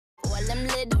them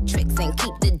little tricks and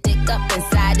keep the dick up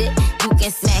inside it. You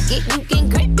can smack it, you can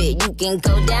grip it, you can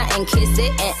go down and kiss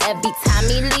it. And every time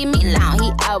he leave me alone,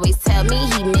 he always tell me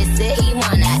he miss it. He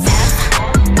wanna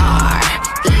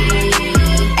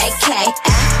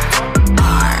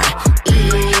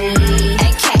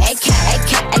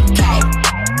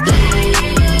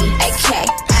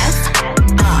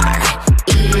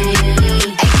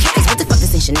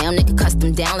Chanel nigga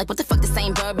custom down. Like what the fuck, the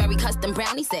same Burberry custom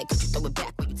brown. He said, could you throw it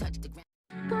back when you touch the ground?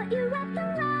 Got you wrapped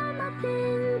around my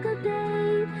finger,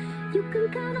 babe. You can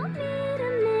count on me to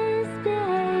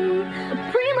misbehave. A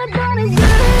prima donna's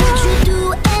good. Would you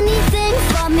do anything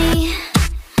for me?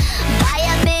 Buy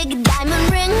a big diamond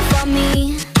ring for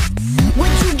me?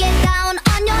 Would you get down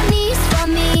on your knees for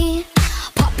me?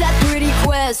 Pop that pretty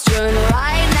question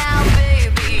right now,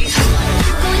 baby.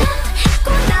 Go left,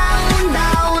 go down,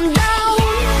 down, down.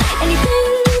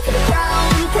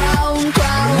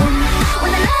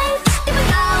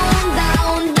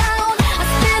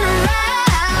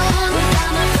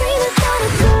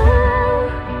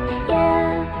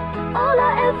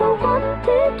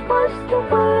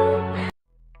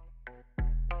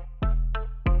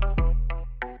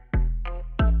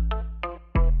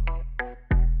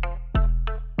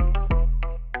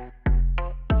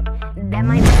 That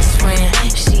my best friend,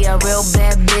 she a real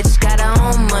bad bitch, got her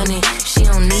own money. She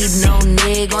don't need no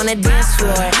nigga on the dance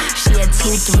floor. She had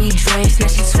 2-3 drinks, now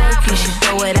she twerking. She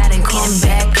throw it out and come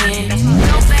back in.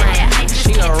 No friend,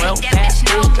 she a real bad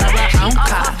bitch, got her own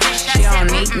car. She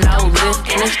don't need no lift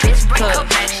in a strip club.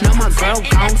 No, my girl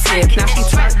gon' tip, now she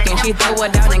twerking. She throw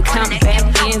it out and come back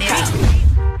in.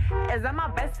 Is that my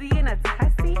bestie in a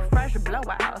tessie? Fresh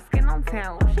blowout, skin on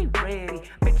town, she ready.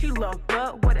 Bitch, you look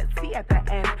good with a T at the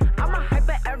end. I'm a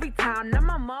hyper every time, not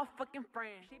my motherfucking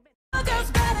friend. I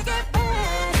just gotta get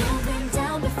paid. You've been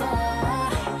down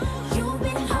before. You've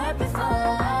been hurt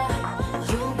before.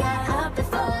 You got hurt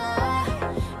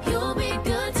before. You'll be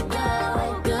good to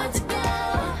go, good to go.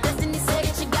 Destiny said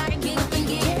that you gotta get up and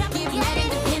get up. Keep that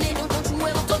independent, don't you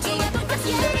ever forget. Press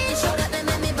you over your shoulder, then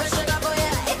let me brush it up for ya.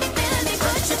 If you feeling me,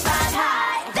 put your side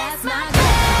high. That's my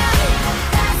girl.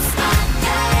 That's my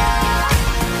girl.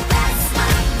 That's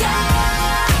my girl.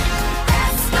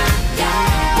 That's my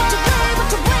girl. What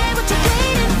you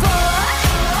waiting for?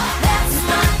 That's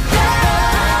my girl.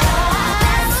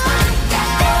 That's my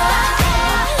girl.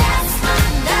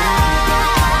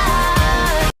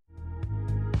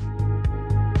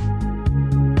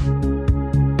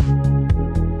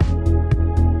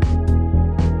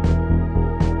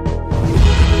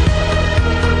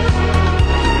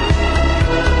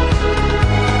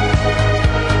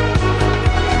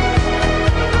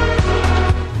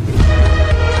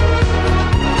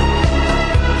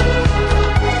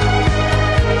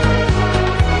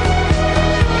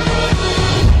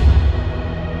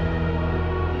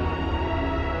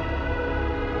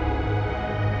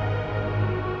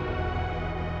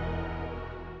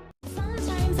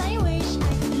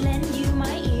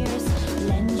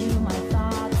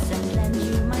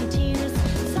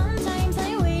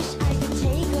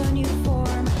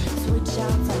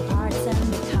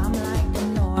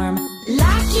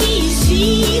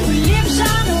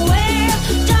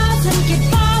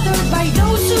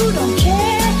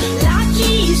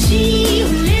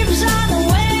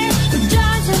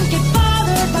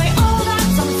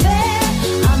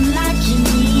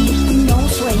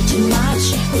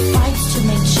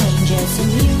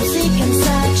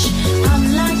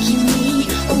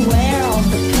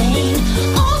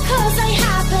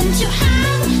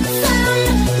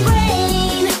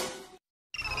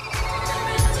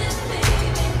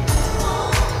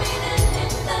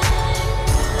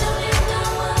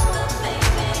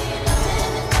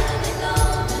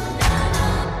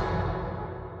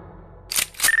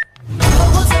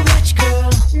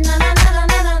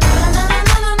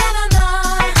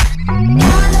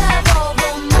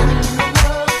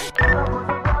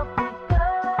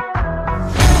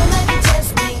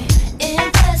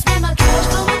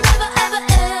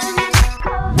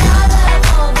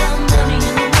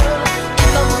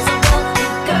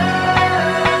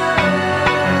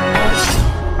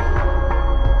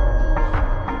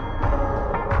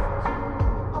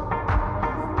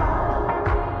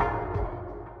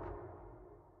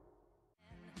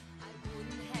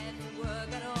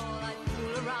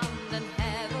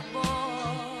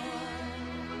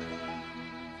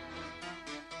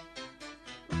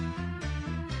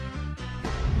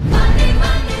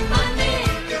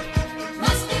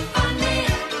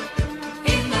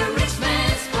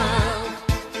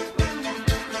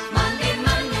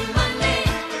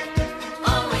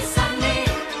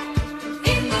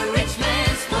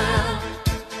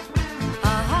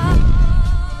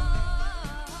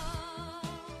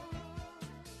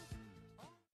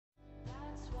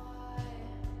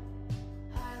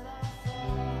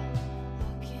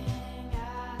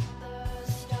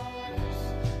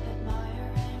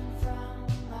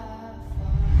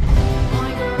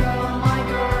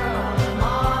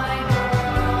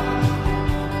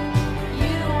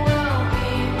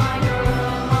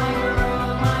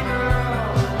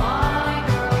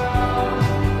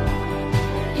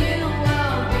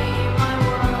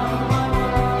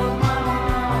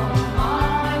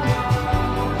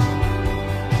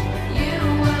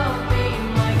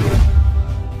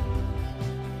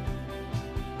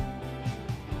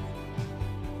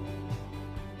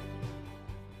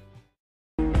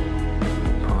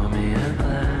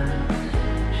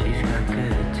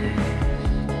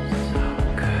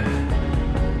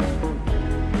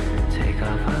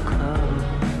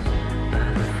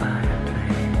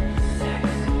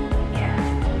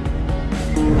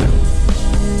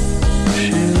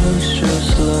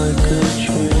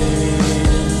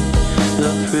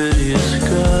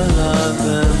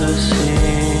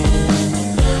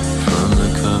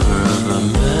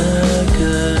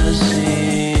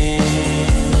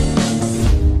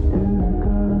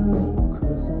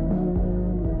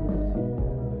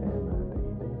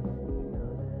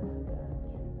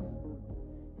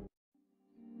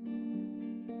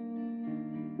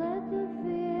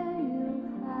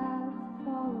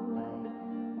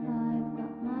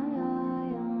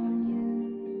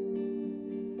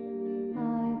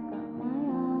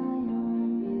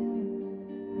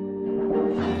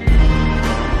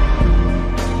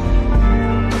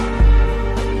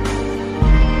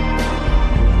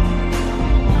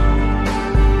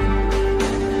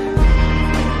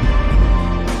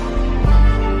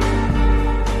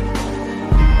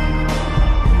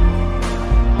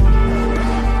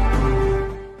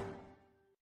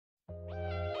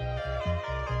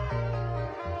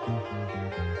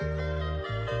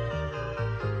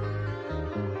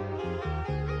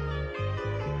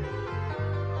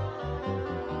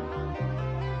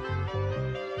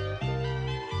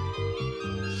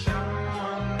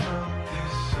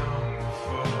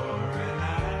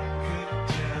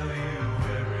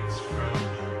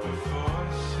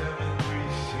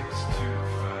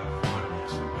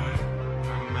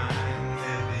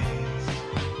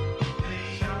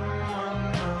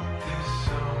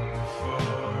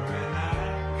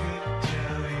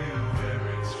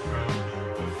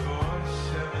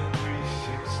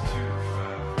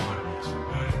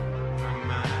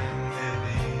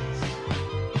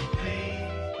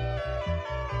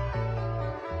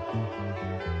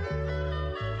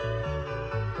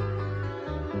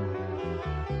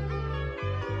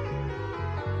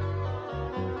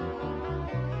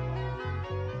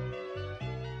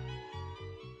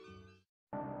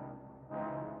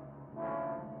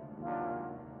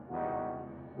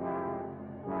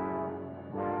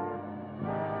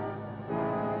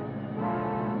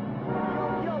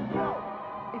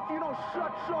 If you don't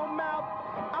shut your mouth,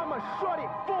 I'ma shut it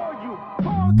for you,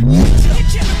 punk.